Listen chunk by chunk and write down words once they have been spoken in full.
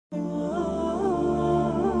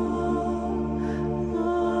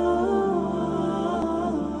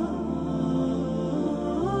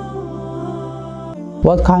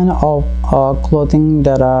What kind of clothing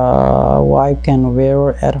that a wife can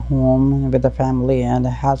wear at home with the family and the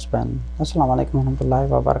husband? Assalamu alaikum warahmatullahi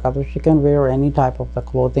wabarakatuh. She can wear any type of the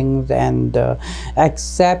clothing and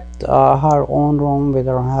except her own room with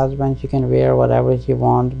her husband. She can wear whatever she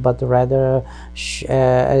wants, but rather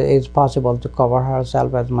it's possible to cover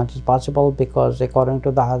herself as much as possible, because according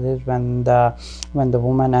to the hadith, when the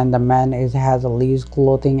woman and the man has a least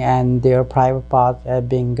clothing and their private parts are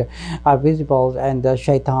visible, and the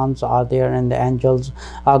shaitans are there and the angels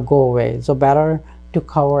go away. So better to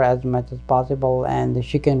cover as much as possible, and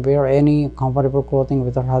she can wear any comfortable clothing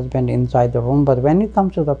with her husband inside the room. But when it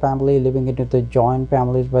comes to the family, living into the joint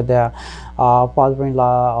families with the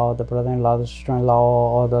father-in-law or the brother-in-law, the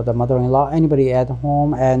sister-in-law, or the mother-in-law, anybody at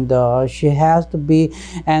home, and she has to be,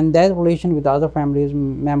 and that relation with the other families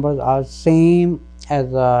members are same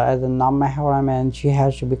as a non-mahram, and she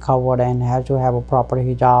has to be covered and has to have a proper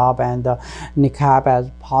hijab and niqab as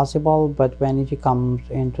possible. But when she comes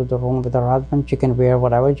into the room with her husband, she can wear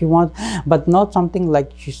whatever she wants, but not something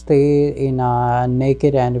like she stay in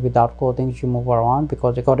naked and without clothing she move around,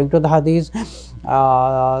 because according to the hadith,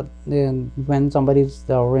 when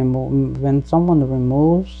someone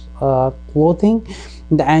removes clothing,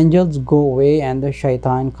 the angels go away and the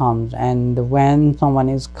shaitan comes, and when someone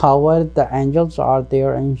is covered, the angels are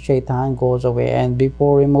there and shaitan goes away. And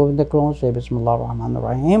before removing the clothes, say Bismillah ar-Rahman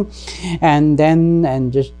ar-Rahim, and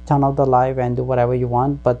just turn off the light and do whatever you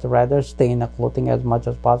want, but rather stay in the clothing as much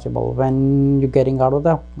as possible. When you're getting out of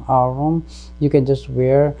the room, you can just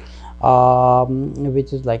wear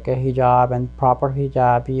which is like a hijab and proper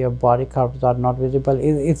hijab. Your body curves are not visible.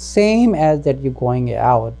 It's same as that you're going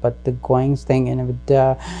out, but the staying in with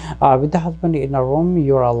the husband in a room,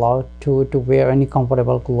 you're allowed to wear any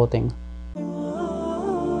comfortable clothing.